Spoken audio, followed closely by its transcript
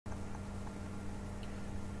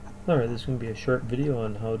Alright, this is going to be a short video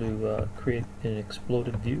on how to create an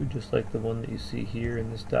exploded view just like the one that you see here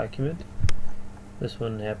in this document. This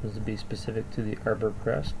one happens to be specific to the Arbor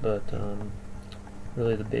Press, but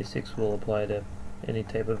really the basics will apply to any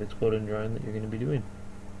type of exploded drawing that you're going to be doing.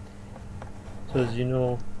 So as you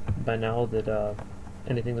know by now that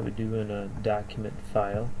anything that we do in a document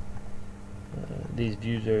file, these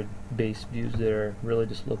views are base views that are really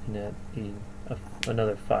just looking at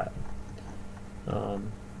another file.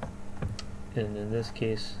 And in this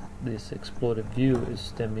case, this exploded view is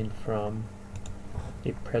stemming from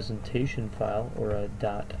a presentation file or a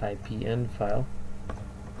 .ipn file,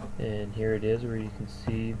 and here it is where you can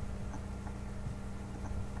see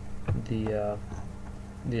in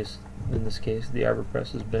this case the Arbor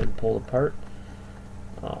Press has been pulled apart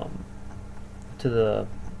to the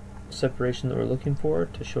separation that we're looking for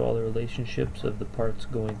to show all the relationships of the parts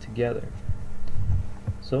going together.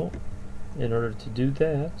 So in order to do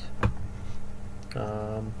that,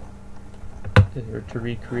 or to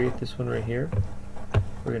recreate this one right here,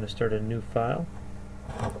 we're going to start a new file.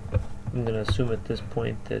 I'm going to assume at this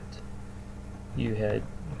point that you had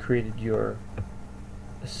created your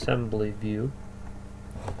assembly view,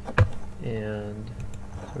 and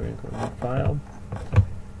so we're going to go to new file,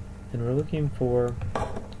 and we're looking for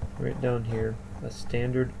right down here a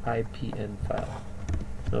standard IPN file.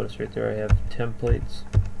 Notice right there I have templates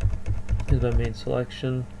is my main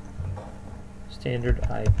selection, standard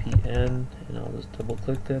IPN, and I'll just double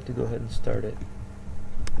click that to go ahead and start it.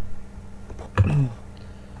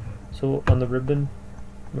 So on the ribbon,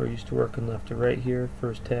 we're used to working left to right here.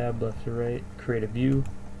 First tab, left to right, create a view.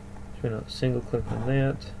 So we're going to single click on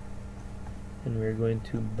that, and we're going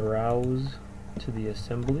to browse to the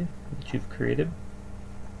assembly that you've created.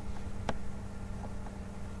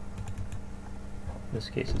 In this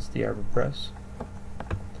case it's the Arbor Press.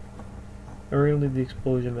 And we're going to leave the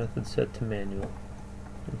explosion method set to manual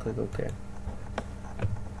and click OK.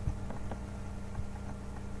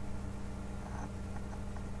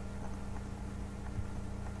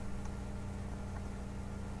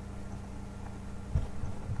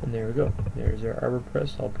 And there we go. There's our Arbor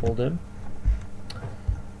Press all pulled in.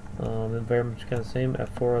 The environment's kind of the same.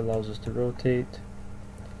 F4 allows us to rotate.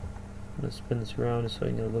 I'm going to spin this around so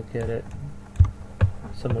you can look at it.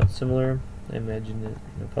 Somewhat similar. I imagine that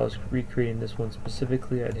if I was recreating this one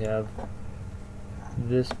specifically, I'd have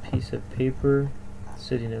this piece of paper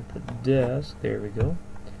sitting at the desk. There we go.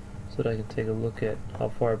 So that I can take a look at how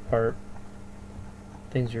far apart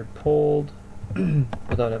things are pulled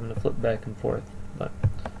without having to flip back and forth. But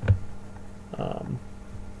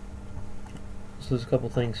so there's a couple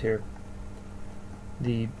things here.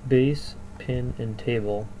 The base, pin, and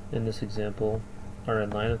table in this example are in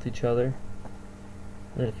line with each other.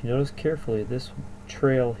 And if you notice carefully, this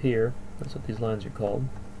trail here, that's what these lines are called,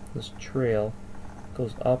 this trail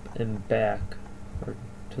goes up and back, or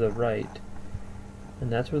to the right,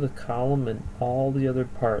 and that's where the column and all the other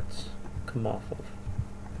parts come off of.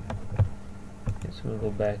 Okay, so I'm going to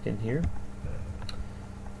go back in here,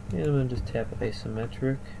 and I'm going to just tap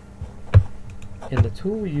isometric, and the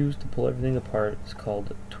tool we use to pull everything apart is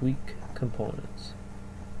called Tweak Components.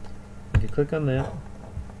 If you click on that,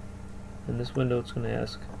 in this window it's going to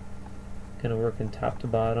ask, can I work in top to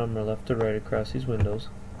bottom or left to right across these windows?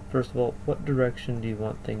 First of all, what direction do you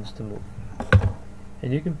want things to move?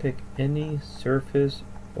 And you can pick any surface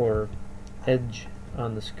or edge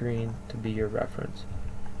on the screen to be your reference.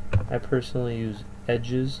 I personally use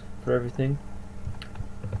edges for everything.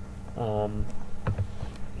 So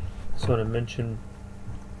when I mentioned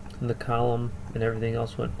the column and everything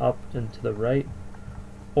else went up and to the right,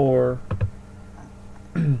 or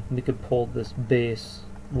we could pull this base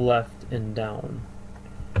left and down.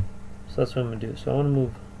 So that's what I'm going to do. So I want to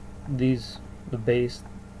move the base,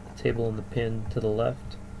 the table, and the pin to the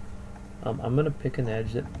left. I'm going to pick an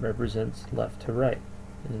edge that represents left to right.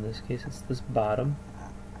 And in this case it's this bottom.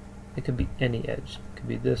 It could be any edge. It could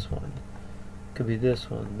be this one. It could be this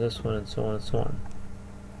one, and so on and so on.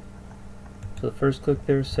 So the first click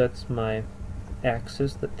there sets my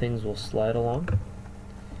axis that things will slide along.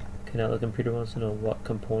 Okay, now the computer wants to know what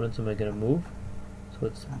components am I going to move. So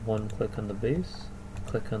it's one click on the base,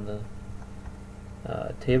 click on the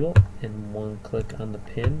table, and one click on the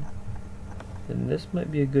pin. And this might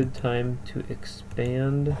be a good time to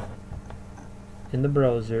expand in the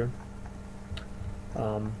browser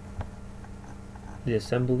the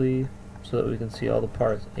assembly so that we can see all the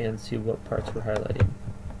parts and see what parts we're highlighting.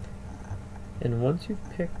 And once you've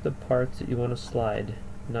picked the parts that you want to slide,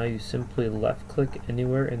 now you simply left click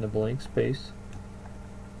anywhere in the blank space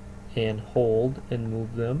and hold and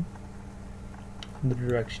move them in the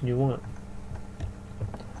direction you want.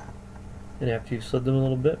 And after you've slid them a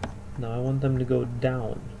little bit, now I want them to go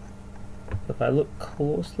down. So if I look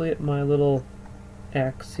closely at my little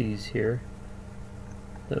axes here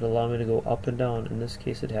that allow me to go up and down, in this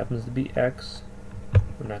case it happens to be X.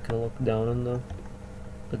 We're not going to look down on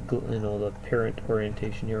the parent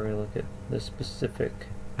orientation here. We're going to look at this specific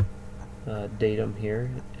datum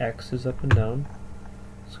here. X is up and down.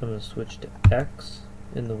 So I'm going to switch to X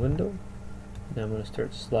in the window. Now I'm going to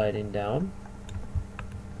start sliding down.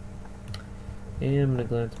 And I'm going to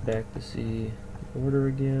glance back to see the order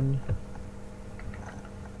again.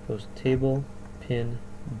 Goes table, pin,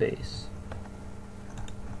 base.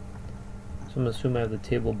 So I'm going to assume I have the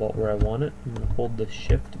table about where I want it. I'm going to hold the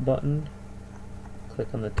shift button,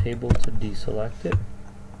 click on the table to deselect it,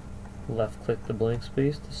 left click the blank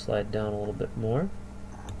space to slide down a little bit more.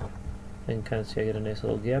 And you can kind of see I get a nice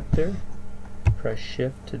little gap there. Press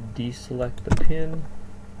shift to deselect the pin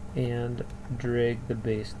and drag the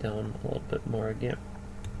base down a little bit more again.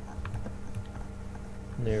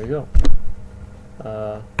 And there we go.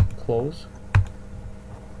 Close.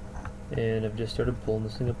 And I've just started pulling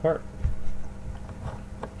this thing apart.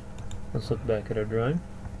 Let's look back at our drawing.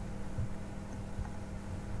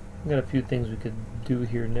 I've got a few things we could do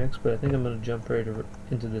here next, but I think I'm going to jump right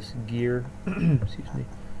into this gear, excuse me,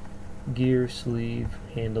 gear, sleeve,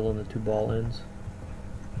 handle, and the two ball ends.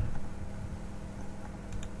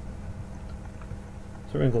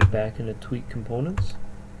 So we're going to go back into tweak components.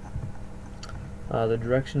 The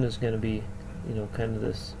direction is going to be, kind of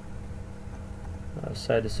this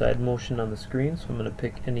side-to-side motion on the screen. So I'm going to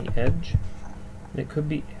pick any edge. And it could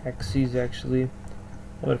be axes actually.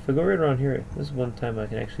 But if I go right around here, this is one time I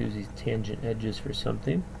can actually use these tangent edges for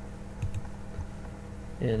something.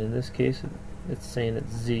 And in this case, it's saying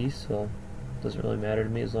it's Z, so it doesn't really matter to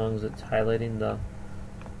me as long as it's highlighting the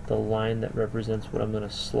line that represents what I'm going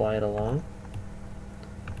to slide along.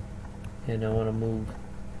 And I want to move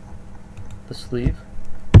the sleeve,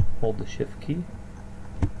 hold the shift key,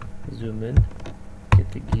 zoom in,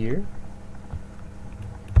 get the gear.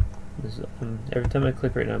 This is, every time I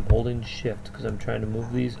click right now I'm holding shift because I'm trying to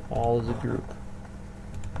move these all as a group.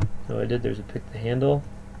 So what I did, there's a pick the handle,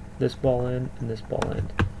 this ball end, and this ball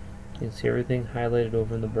end. You can see everything highlighted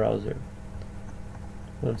over in the browser.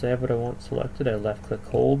 Once I have what I want selected, I left click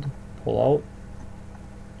hold, pull out,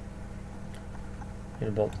 and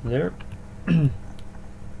about there.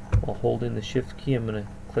 While holding the shift key, I'm going to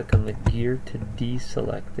click on the gear to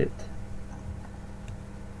deselect it.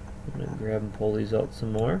 I'm going to grab and pull these out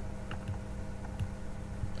some more.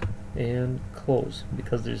 And close,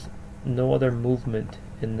 because there's no other movement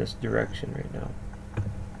in this direction right now.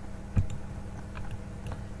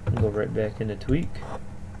 And go right back into tweak.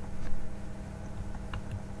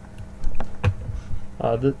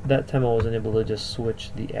 That time I wasn't able to just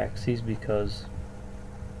switch the axes because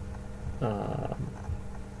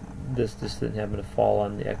this just didn't happen to fall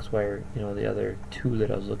on the X, Y, or the other two that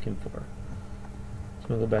I was looking for. So I'm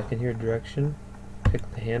going to go back in here, direction, pick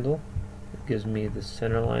the handle. It gives me the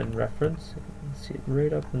center line reference. You can see it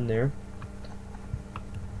right up in there.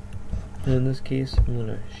 And in this case, I'm going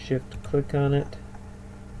to shift click on it,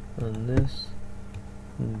 on this,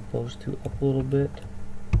 move those two up a little bit,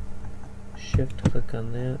 shift click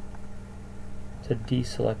on that to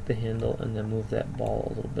deselect the handle, and then move that ball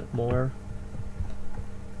a little bit more,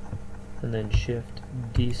 and then shift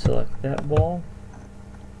deselect that ball,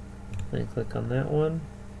 then click on that one.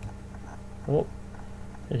 Oh,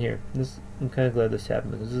 and here, I'm kind of glad this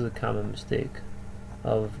happened because this is a common mistake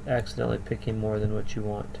of accidentally picking more than what you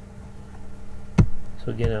want.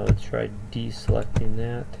 So again, I would try deselecting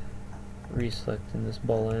that, reselecting this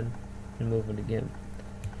ball end, and moving again.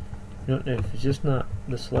 If it's just not,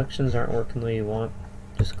 the selections aren't working the way you want,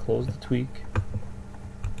 just close the tweak,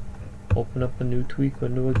 open up a new tweak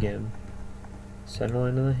window again, center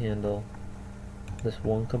line of the handle, this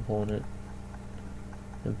one component,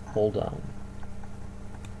 and pull down.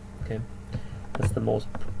 Okay, that's the most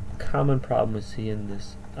common problem we see in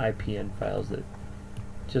this IPN files, that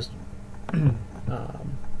just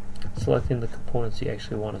selecting the components you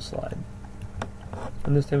actually want to slide.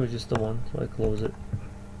 And this time it's just the one, so I close it.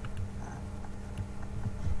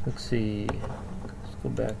 Let's see, let's go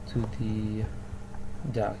back to the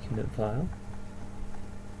document file.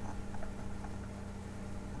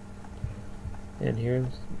 And here,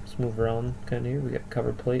 let's move around kind of here. We got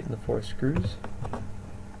cover plate and the 4 screws.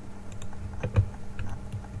 So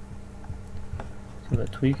I'm going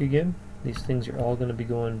to tweak again. These things are all going to be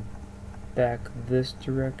going back this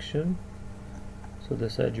direction. So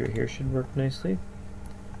this edge right here should work nicely.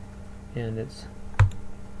 And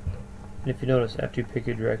if you notice, after you pick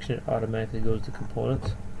your direction, it automatically goes to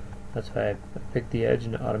components. That's why I picked the edge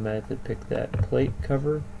and it automatically picked that plate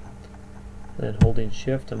cover. And then holding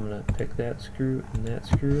shift, I'm going to pick that screw and that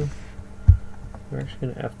screw. We're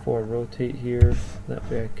actually going to F4 rotate here. That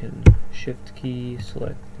way I can shift key,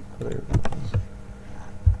 select the other ones.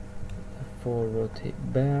 F4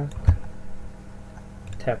 rotate back.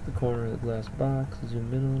 Tap the corner of the glass box,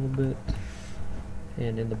 zoom in a little bit.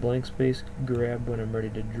 And in the blank space, grab when I'm ready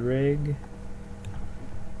to drag.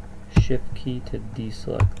 Shift key to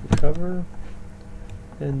deselect the cover.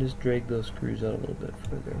 And just drag those screws out a little bit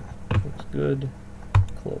further. Looks good.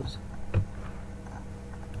 Close.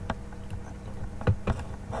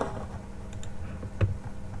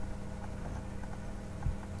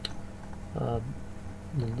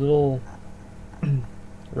 The little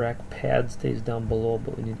rack pad stays down below,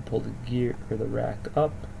 but we need to pull the gear or the rack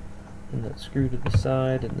up, and that screw to the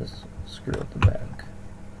side, and this screw at the back.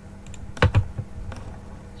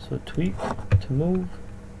 So tweak to move,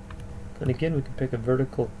 and again we can pick a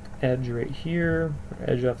vertical edge right here, or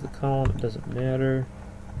edge off the column, it doesn't matter.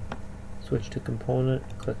 Switch to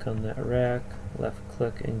component, click on that rack, left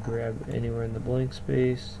click and grab anywhere in the blank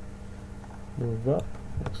space, move up,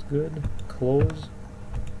 looks good, close,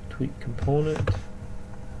 tweak component,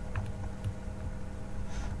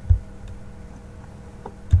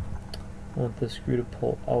 I want this screw to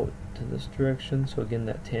pull out to this direction, so again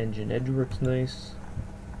that tangent edge works nice.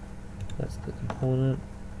 That's the component.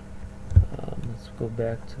 Let's go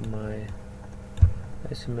back to my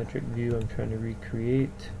isometric view I'm trying to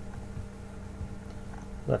recreate.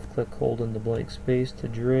 Left click, hold in the blank space to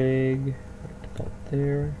drag right about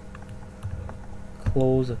there.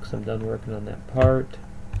 Close because I'm done working on that part.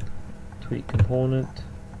 Tweak component.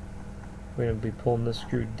 We're going to be pulling this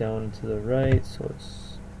screw down and to the right, so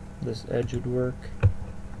it's this edge would work.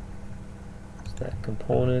 It's that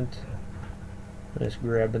component. I just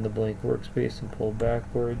grab in the blank workspace and pull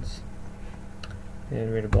backwards,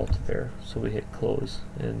 and right about to there. So we hit close,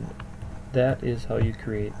 and that is how you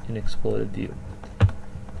create an exploded view.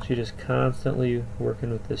 So you're just constantly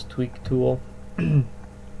working with this tweak tool.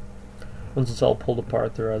 Once it's all pulled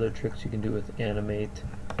apart, there are other tricks you can do with animate.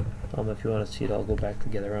 If you want to see it all go back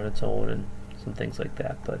together on its own and some things like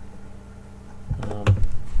that. But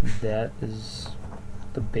that is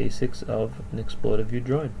the basics of an exploded view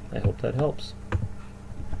drawing. I hope that helps.